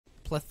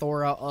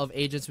plethora of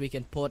agents we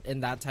can put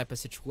in that type of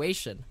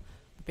situation.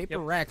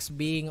 Relyks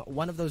being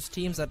one of those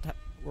teams that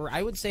were,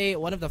 I would say,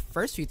 one of the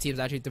first few teams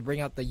actually to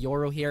bring out the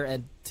Yoru here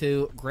and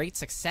to great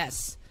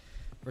success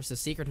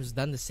versus Secret, who's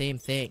done the same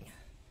thing.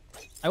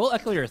 I will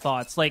echo your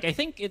thoughts. Like, I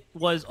think it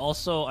was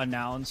also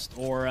announced,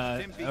 or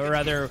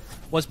rather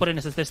was put in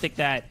a statistic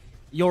that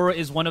Yoru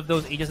is one of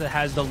those agents that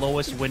has the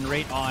lowest win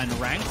rate on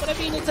rank. But I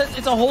mean,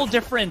 it's a whole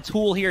different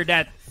tool here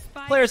that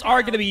players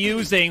are going to be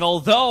using,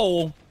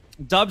 although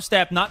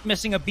DubsteP not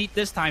missing a beat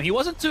this time. He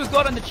wasn't too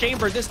good on the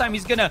chamber. This time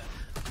he's going to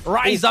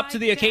rise up to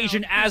the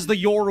occasion as the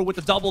Yoru with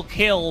the double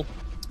kill.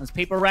 As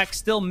Relyks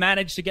still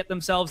managed to get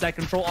themselves that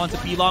control onto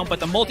B-Long, but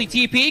the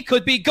multi-TP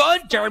could be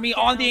good. Jeremy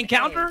on the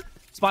encounter.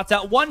 Spots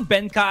out one.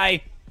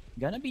 Benkai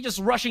gonna be just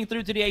rushing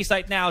through to the A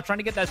site now, trying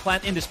to get that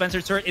plant in.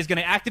 Dispenser turret is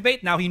gonna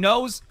activate. Now he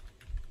knows.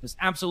 There's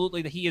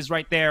absolutely that he is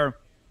right there.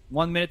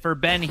 1 minute for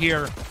Ben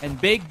here. And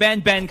Big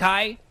Ben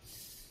Benkai.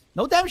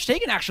 No damage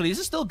taken, actually. This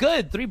is still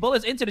good. 3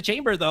 bullets into the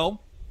chamber,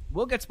 though.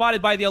 Will get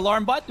spotted by the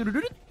alarm bot.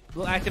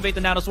 Will activate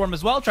the Nanoswarm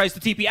as well. Tries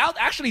to TP out.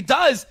 Actually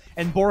does.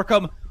 And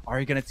BORKUM, are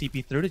you going to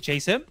TP through to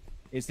chase him?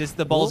 Is this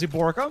the ballsy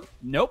BORKUM?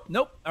 Nope,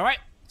 nope. All right.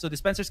 So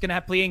Dispenser's going to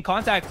have play in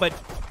contact, but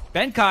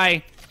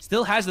Benkai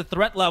still has the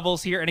threat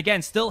levels here. And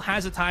again, still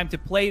has the time to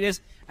play this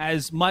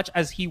as much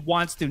as he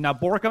wants to. Now,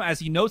 BORKUM, as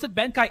he knows that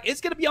Benkai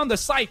is going to be on the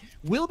site,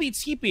 will be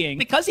TPing.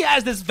 Because he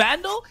has this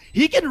Vandal,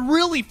 he can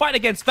really fight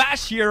against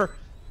Vash here.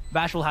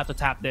 Vash will have to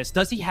tap this.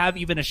 Does he have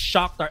even a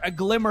shock dart, a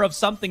glimmer of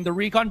something, the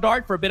recon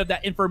dart for a bit of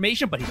that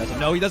information? But he doesn't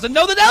know. He doesn't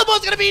know that Elbow's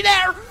going to be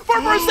there for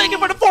a second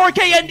for the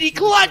 4K ND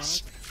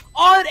clutch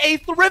on a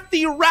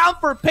thrifty round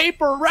for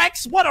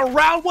Relyks. What a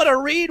round, what a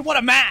read, what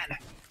a man.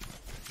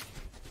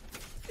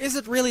 Is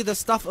it really the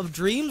stuff of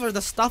dreams or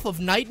the stuff of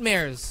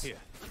nightmares? Yeah.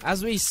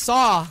 As we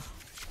saw,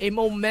 a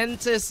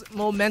momentous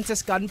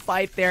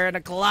gunfight there in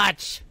a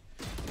clutch.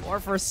 Or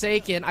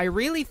Forsaken. I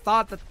really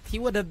thought that he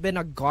would have been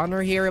a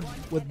goner here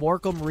with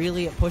BORKUM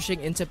really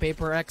pushing into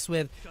Relyks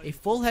with a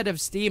full head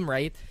of steam,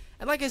 right?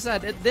 And like I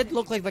said, it did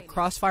look like the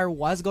crossfire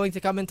was going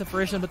to come into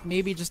fruition, but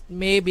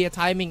maybe a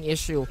timing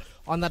issue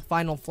on that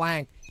final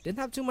flank. Didn't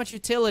have too much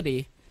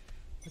utility.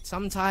 But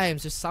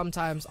sometimes, just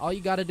sometimes, all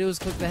you gotta do is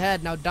click the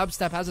head. Now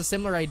DubsteP has a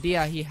similar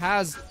idea. He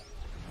has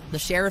the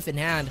Sheriff in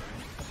hand.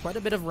 Quite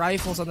a bit of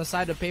rifles on the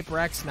side of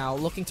Relyks now,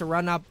 looking to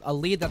run up a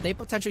lead that they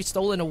potentially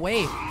stolen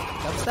away.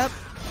 DubsteP,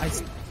 I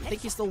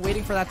think he's still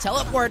waiting for that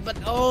teleport, but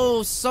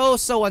oh,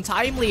 so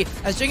untimely.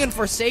 As Jinggg and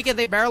Forsaken,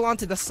 they barrel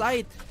onto the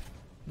site.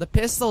 The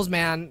pistols,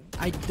 man,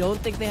 I don't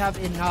think they have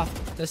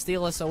enough to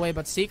steal us away,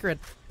 but Secret,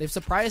 they've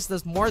surprised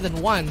us more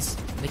than once.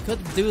 They could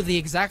do the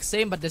exact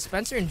same, but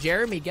Dispenser and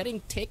Jeremy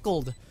getting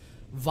tickled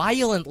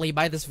violently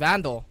by this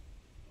Vandal.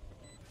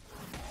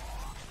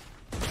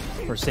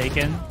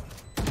 Forsaken.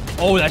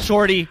 Oh, that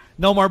shorty.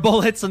 No more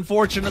bullets,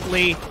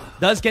 unfortunately.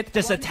 Does get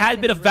just a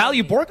tad bit of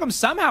value. BORKUM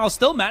somehow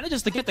still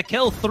manages to get the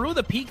kill through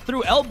the peak,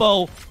 through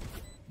elbow.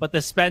 But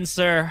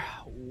Dispenser,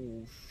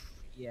 oof,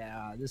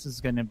 yeah, this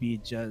is going to be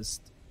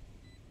just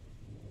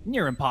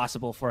near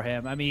impossible for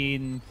him. I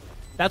mean,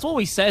 that's what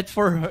we said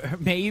for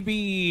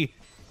maybe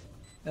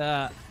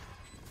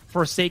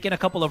Forsaken a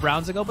couple of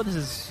rounds ago, but this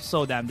is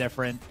so damn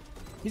different.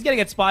 He's going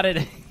to get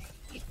spotted.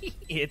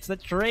 It's the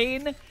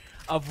train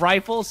of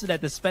rifles so that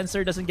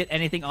Dispenser doesn't get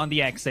anything on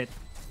the exit.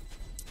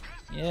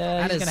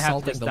 Yeah, he's gonna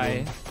have to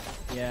die.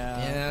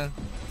 Yeah.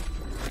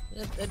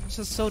 It's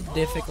just so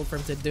difficult for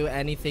him to do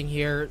anything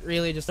here.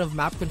 Really, just a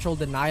map control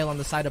denial on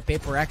the side of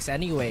Relyks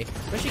anyway.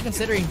 Especially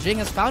considering Jinggg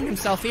has found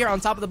himself here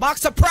on top of the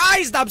box.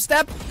 Surprise,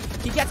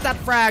 DubsteP! He gets that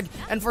frag,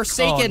 and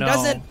Forsaken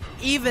doesn't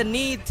even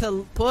need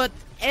to put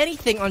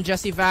anything on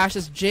JessieVash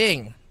as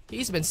Jinggg.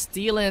 He's been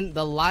stealing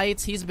the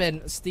lights. He's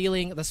been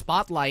stealing the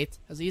spotlight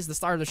as he's the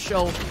star of the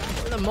show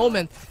for the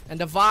moment. And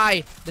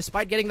Devi,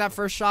 despite getting that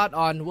first shot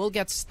on, will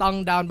get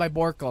stung down by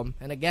BORKUM.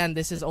 And again,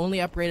 this is only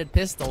upgraded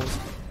pistols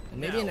and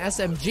maybe an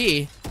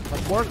SMG. But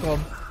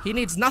BORKUM, he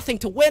needs nothing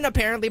to win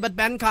apparently. But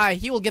Benkai,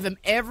 he will give him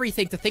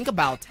everything to think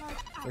about.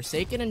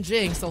 Forsaken and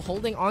Jinggg still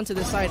holding onto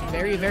the side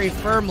very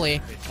firmly.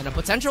 And a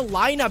potential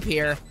lineup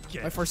here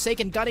by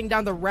Forsaken gunning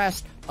down the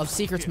rest of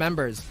Secret's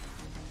members.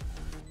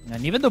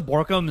 And even though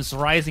BORKUM is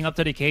rising up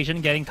to the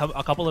occasion, getting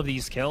a couple of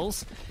these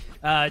kills,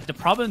 the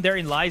problem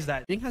therein lies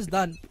that Jinggg has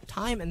done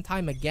time and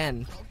time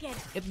again.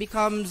 It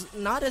becomes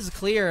not as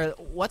clear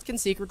what can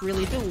Secret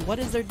really do. What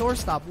is their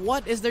doorstop?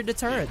 What is their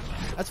deterrent?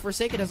 As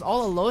Forsaken is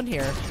all alone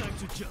here.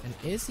 And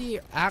is he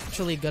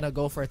actually gonna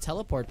go for a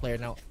teleport play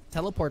now?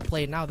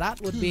 That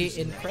would be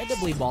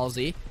incredibly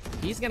ballsy.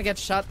 He's gonna get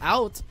shut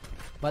out,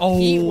 but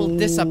he will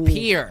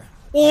disappear.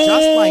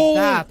 Just like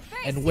that.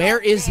 And where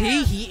is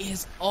he? He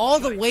is all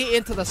the way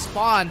into the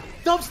spawn.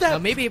 DubsteP! Now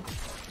maybe,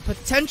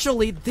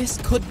 potentially, this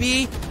could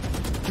be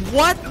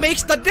what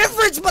makes the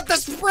difference, but the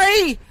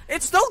spray!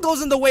 It still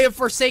goes in the way of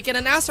Forsaken.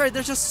 And Asteroid,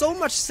 there's just so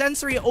much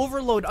sensory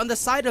overload on the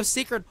side of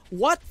Secret.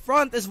 What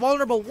front is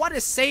vulnerable? What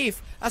is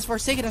safe? As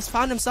Forsaken has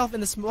found himself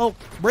in the smoke,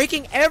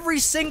 breaking every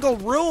single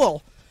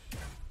rule.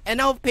 And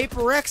now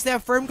Relyks, they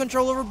have firm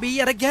control over B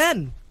yet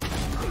again.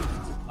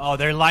 Oh,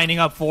 they're lining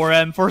up for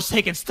him.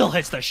 Forsaken still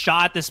hits the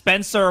shot.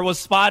 Dispenser was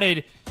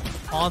spotted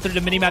on through the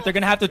minimap. They're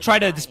going to have to try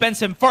to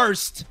dispense him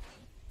first.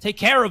 Take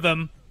care of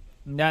him.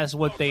 And that's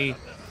what they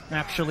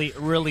actually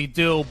really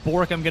do.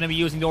 BORKUM going to be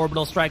using the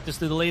orbital strike just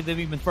to delay them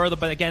even further.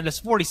 But again, there's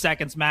 40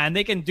 seconds, man.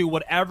 They can do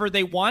whatever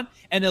they want,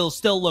 and it'll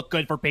still look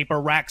good for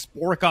PaperRex.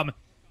 BORKUM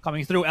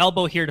coming through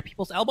elbow here to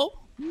People's Elbow.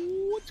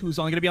 Who's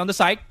only going to be on the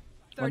side?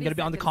 One going to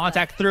be on the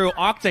contact through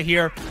Octa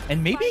here,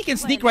 and maybe he can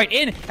sneak right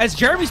in as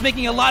Jeremy's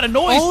making a lot of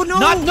noise,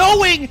 not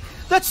knowing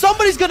that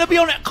somebody's going to be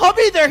on it.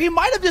 Cubby there. He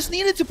might have just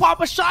needed to pop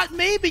a shot,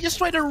 maybe just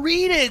try to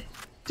read it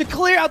to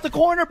clear out the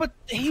corner, but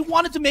he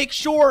wanted to make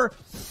sure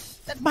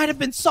that might have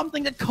been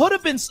something that could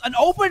have been an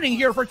opening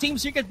here for Team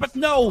Secret, but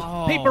no.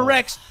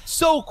 PaperRex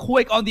so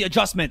quick on the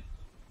adjustment.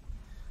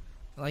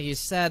 Like you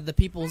said, the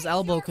People's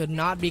Elbow could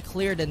not be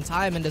cleared in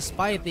time, and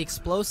despite the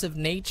explosive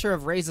nature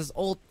of Raze's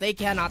ult, they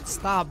cannot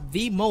stop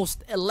the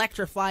most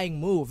electrifying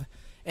move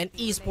in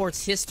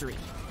esports history.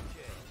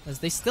 As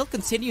they still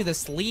continue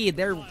this lead,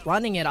 they're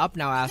running it up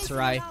now,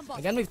 Aserai.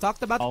 Again, we've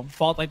talked about...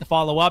 Fault like to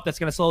follow up, that's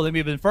going to slow them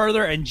even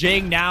further, and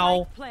Jinggg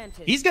now,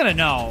 he's going to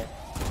know,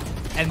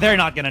 and they're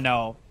not going to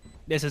know.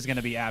 This is going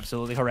to be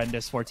absolutely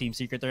horrendous for Team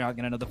Secret. They're not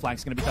going to know the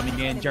flank's going to be coming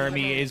in.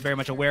 Jeremy is very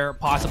much aware,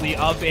 possibly,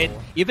 of it.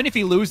 Even if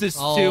he loses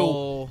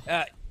to...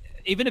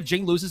 even if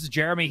Jinggg loses to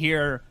Jeremy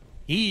here,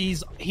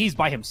 he's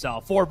by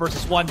himself. 4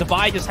 versus 1.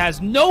 Divide just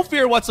has no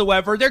fear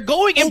whatsoever. They're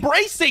going,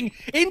 embracing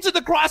into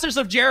the crosshairs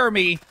of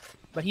Jeremy.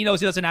 But he knows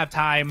he doesn't have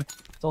time,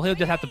 so he'll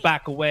just have to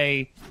back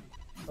away.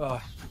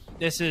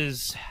 This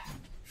is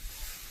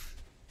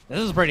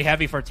pretty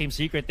heavy for Team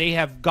Secret. They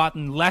have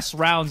gotten less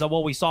rounds than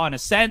what we saw in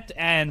Ascent,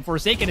 and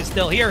Forsaken is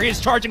still here. He's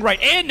charging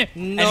right in,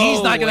 and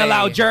he's not going to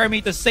allow Jeremy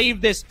to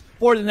save this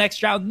for the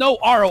next round. No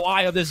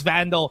ROI of this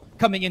Vandal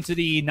coming into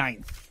the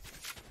 9th.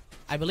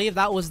 I believe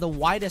that was the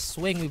widest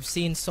swing we've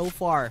seen so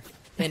far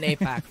in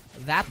APAC.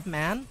 That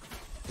man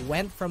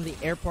went from the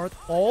airport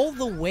all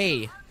the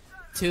way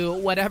to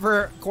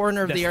whatever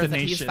corner of the earth that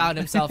he's found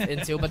himself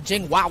into. But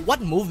Jinggg, wow,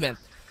 what movement.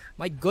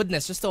 My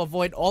goodness, just to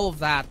avoid all of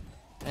that.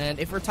 And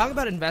if we're talking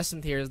about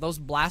investment here, those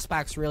blast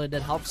packs really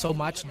did help so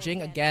much.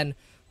 Jinggg, again,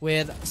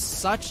 with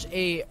such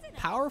a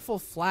powerful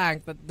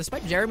flank, but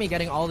despite Jeremy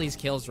getting all these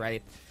kills,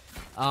 right,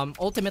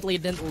 ultimately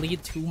it didn't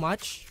lead too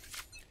much.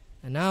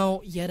 And now,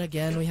 yet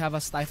again, we have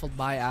a stifled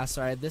by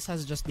Aserai. This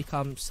has just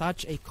become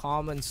such a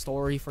common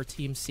story for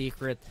Team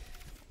Secret.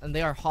 And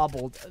they are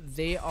hobbled.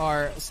 They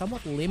are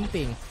somewhat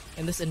limping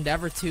in this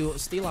endeavor to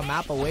steal a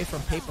map away from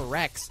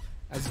PaperRex.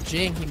 As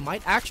Jinggg, he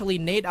might actually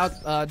nade out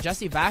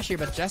JessieVash here,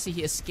 but Jessie,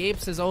 he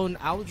escapes his own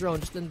owl drone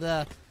just in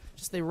the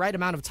right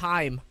amount of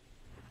time.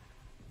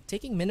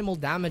 Taking minimal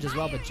damage as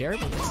well, but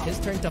Jeremy, it's his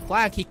turn to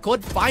flank. He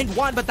could find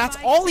one, but that's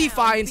all he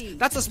finds.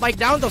 That's a spike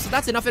down though, so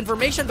that's enough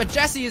information, but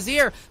Jessie is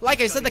here.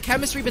 Like I said, the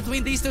chemistry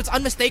between these two, it's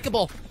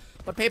unmistakable.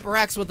 But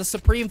PaperRex, with the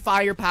supreme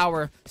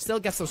firepower, still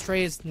gets those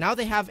trays. Now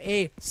they have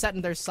A set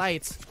in their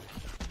sights.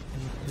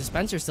 And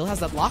Dispenser still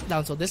has that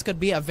lockdown, so this could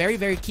be a very,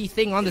 very key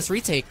thing on this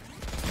retake.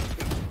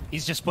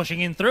 He's just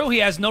pushing in through. He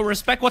has no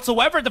respect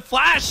whatsoever. The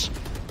flash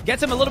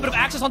gets him a little bit of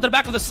access onto the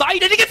back of the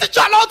site, and he gets a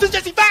shot onto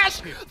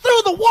JessieVash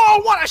through the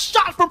wall. What a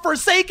shot from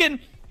Forsaken.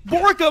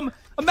 BORKUM,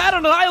 a man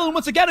on an island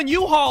once again on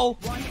U-Haul,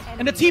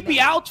 and a TP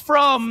out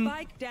from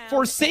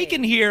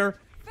Forsaken here.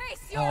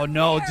 Oh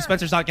no,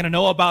 Dispenser's not going to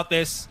know about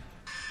this.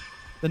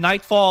 The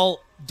Nightfall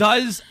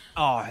does...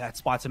 Oh, that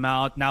spots him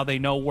out. Now they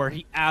know where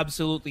he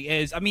absolutely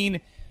is. I mean,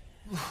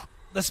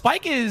 the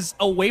spike is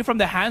away from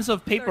the hands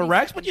of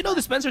PaperRex, but you know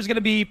Dispenser's going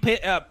to be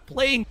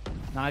playing...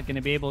 Not going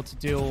to be able to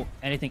do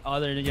anything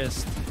other than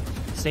just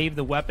save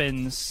the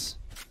weapons.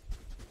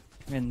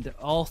 And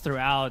all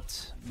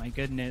throughout, my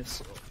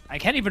goodness. I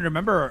can't even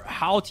remember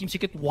how Team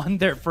Secret won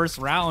their first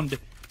round.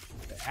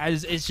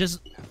 As it's just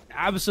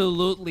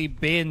absolutely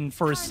been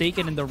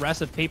Forsaken and the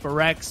rest of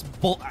PaperRex,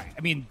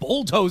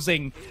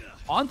 bulldozing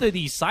onto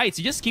these sites.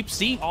 You just keep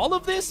seeing all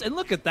of this, and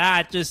look at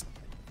that.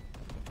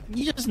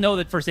 You just know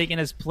that Forsaken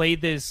has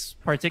played this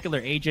particular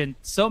agent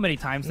so many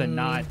times than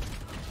not.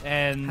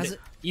 And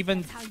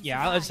even,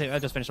 yeah, I'll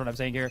just finish what I'm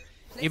saying here.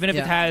 Even if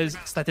it has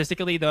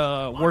statistically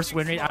the worst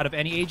win rate out of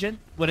any agent,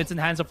 when it's in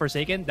the hands of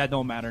Forsaken, that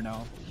don't matter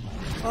now.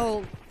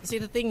 Well, see,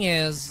 the thing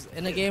is,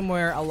 in a game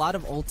where a lot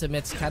of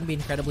ultimates can be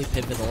incredibly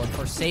pivotal, and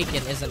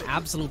Forsaken is an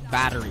absolute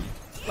battery.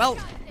 Well,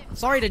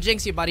 sorry to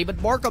jinx you, buddy, but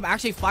BORKUM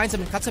actually finds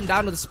him and cuts him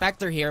down with a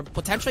Spectre here,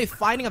 potentially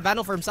finding a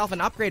Vandal for himself,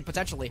 an upgrade,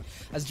 potentially,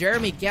 as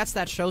Jeremy gets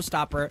that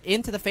showstopper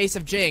into the face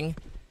of Jinggg.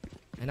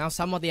 And now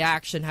some of the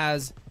action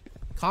has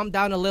calmed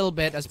down a little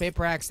bit as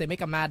PaperRex, they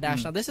make a mad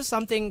dash. Now, this is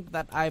something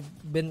that I've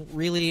been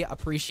really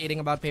appreciating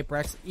about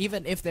PaperRex,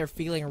 even if they're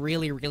feeling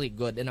really, really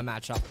good in a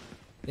matchup.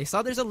 They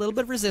saw there's a little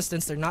bit of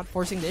resistance. They're not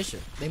forcing the issue.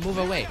 They move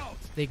away.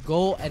 They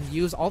go and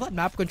use all that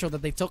map control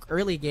that they took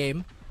early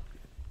game.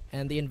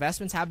 And the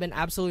investments have been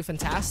absolutely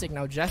fantastic.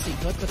 Now, Jessie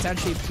could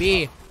potentially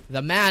be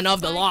the man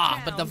of the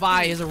law, but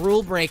Devi is a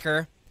rule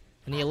breaker.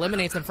 And he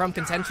eliminates them from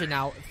contention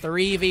now.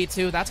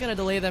 3v2. That's going to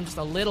delay them just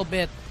a little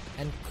bit.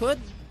 And could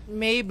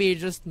maybe,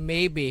 just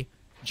maybe,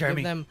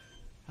 Jeremy. give them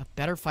a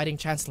better fighting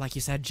chance. Like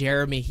you said,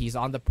 Jeremy, he's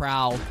on the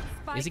prowl.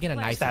 Is he gonna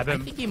knife him? I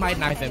think he might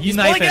knife him. You He's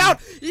knife pulling him. it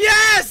out!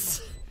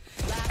 Yes!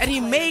 And he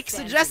makes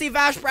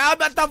JessieVash proud,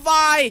 but the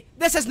Vi,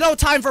 this is no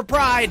time for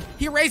pride.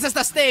 He raises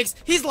the stakes.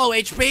 He's low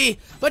HP,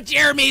 but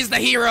Jeremy's the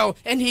hero,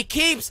 and he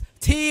keeps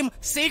Team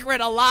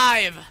Secret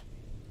alive.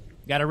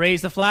 Gotta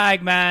raise the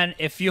flag, man.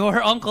 If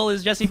your uncle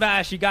is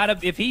JessieVash, you gotta.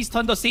 If he's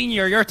Tondo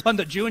Senior, you're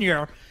Tondo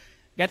Junior.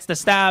 Gets the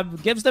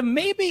stab, gives them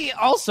maybe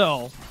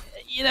also.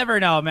 You never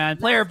know, man.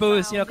 Player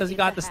boost, you know, because he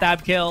got the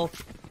stab kill.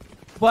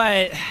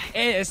 But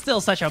it's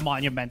still such a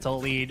monumental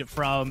lead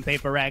from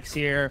Relyks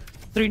here.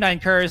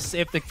 3-9 curse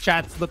if the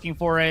chat's looking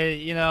for it,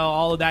 you know,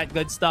 all of that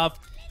good stuff.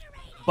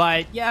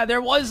 But yeah,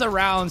 there was a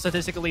round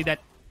statistically that,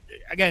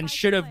 again,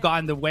 should have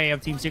gone the way of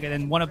Team Secret,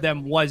 and one of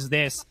them was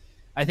this.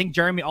 I think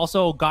Jeremy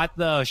also got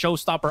the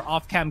showstopper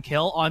off-cam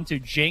kill onto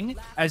Jinggg,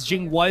 as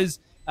Jinggg was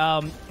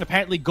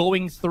apparently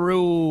going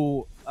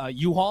through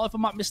U-Haul, if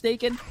I'm not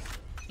mistaken.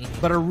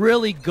 But a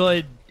really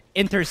good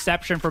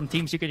interception from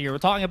Team Secret here. We're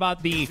talking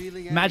about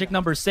the magic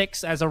number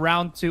 6 as a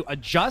round to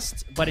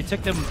adjust, but it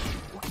took them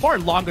far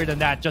longer than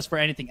that just for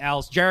anything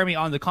else. Jeremy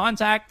on the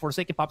contact.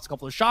 Forsaken pops a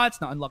couple of shots.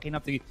 Not unlucky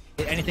enough to hit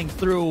anything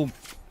through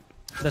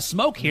the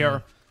smoke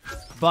here.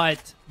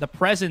 But the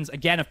presence,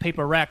 again, of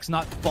Relyks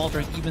not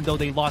faltering even though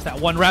they lost that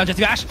one round.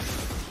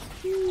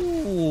 JessieVash!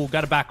 Ooh,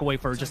 gotta back away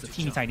for just a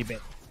teeny tiny bit.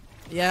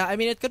 Yeah, I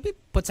mean, it could be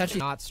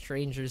potentially not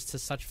strangers to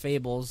such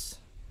fables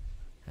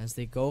as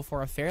they go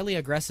for a fairly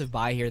aggressive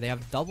buy here. They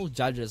have double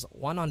judges,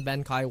 one on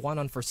Benkai, one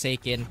on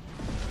Forsaken.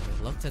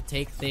 They look to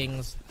take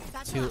things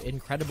to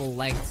incredible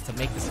lengths to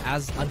make this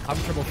as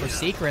uncomfortable for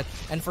Secret.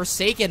 And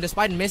Forsaken,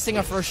 despite missing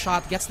a first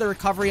shot, gets the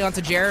recovery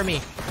onto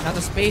Jeremy. Now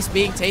the space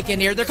being taken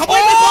here. They're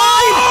completely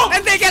blind!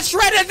 And they get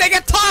shredded! They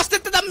get tossed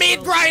into the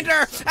meat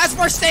grinder as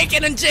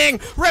Forsaken and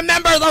Jinggg.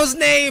 Remember those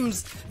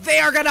names! They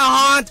are gonna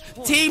haunt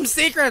Team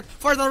Secret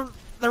for the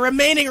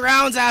remaining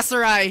rounds,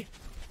 Aserai.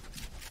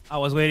 I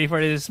was waiting for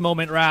this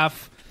moment,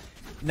 Raph.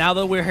 Now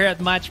that we're here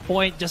at match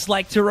point, just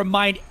like to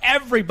remind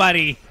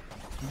everybody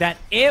that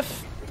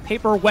if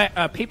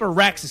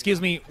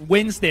Relyks,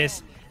 wins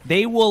this,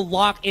 they will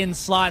lock in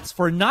slots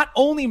for not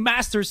only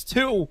Masters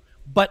 2,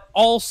 but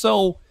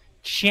also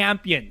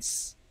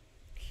Champions.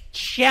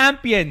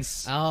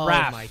 Champions, Oh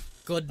Raph. my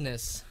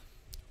goodness.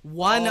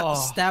 One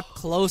step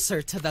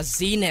closer to the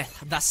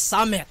zenith, the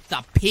summit,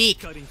 the peak.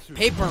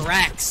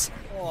 Relyks.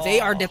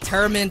 They are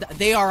determined.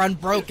 They are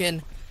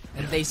unbroken.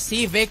 And they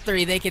see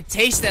victory. They can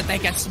taste it. They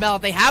can smell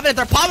it. They have it in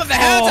their palm of their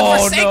hands. And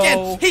Forsaken,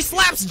 no. he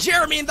slaps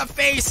Jeremy in the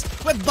face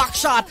with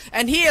buckshot.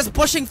 And he is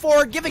pushing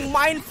forward, giving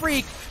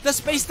mindfreak the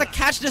space to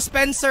catch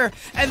dispenser.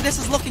 And this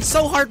is looking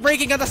so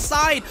heartbreaking on the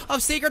side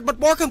of Secret. But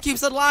BORKUM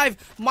keeps it alive.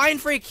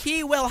 Mindfreak,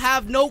 he will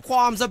have no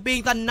qualms of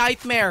being the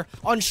nightmare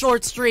on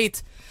Short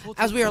Street.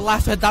 As we are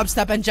left with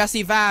DubsteP and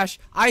JessieVash.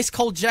 Ice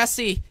cold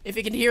Jessie. If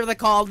you can hear the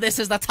call, this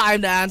is the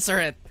time to answer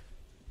it.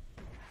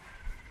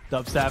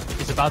 DubsteP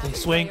is about to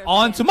swing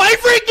onto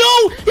mindfreak.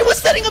 No! He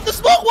was setting up the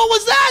smoke. What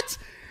was that?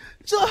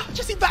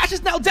 JessieVash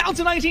is now down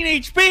to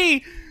 19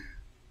 HP.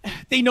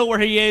 They know where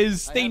he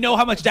is. They know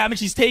how much damage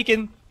he's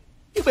taken.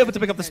 He'll be able to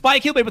pick up the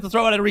spike. He'll be able to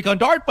throw out a recon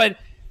dart, but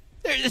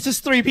it's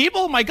just 3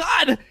 people. My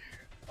God.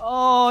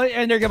 Oh,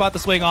 and they're about to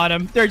swing on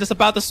him. They're just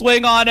about to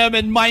swing on him,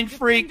 and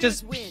mindfreak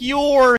just pure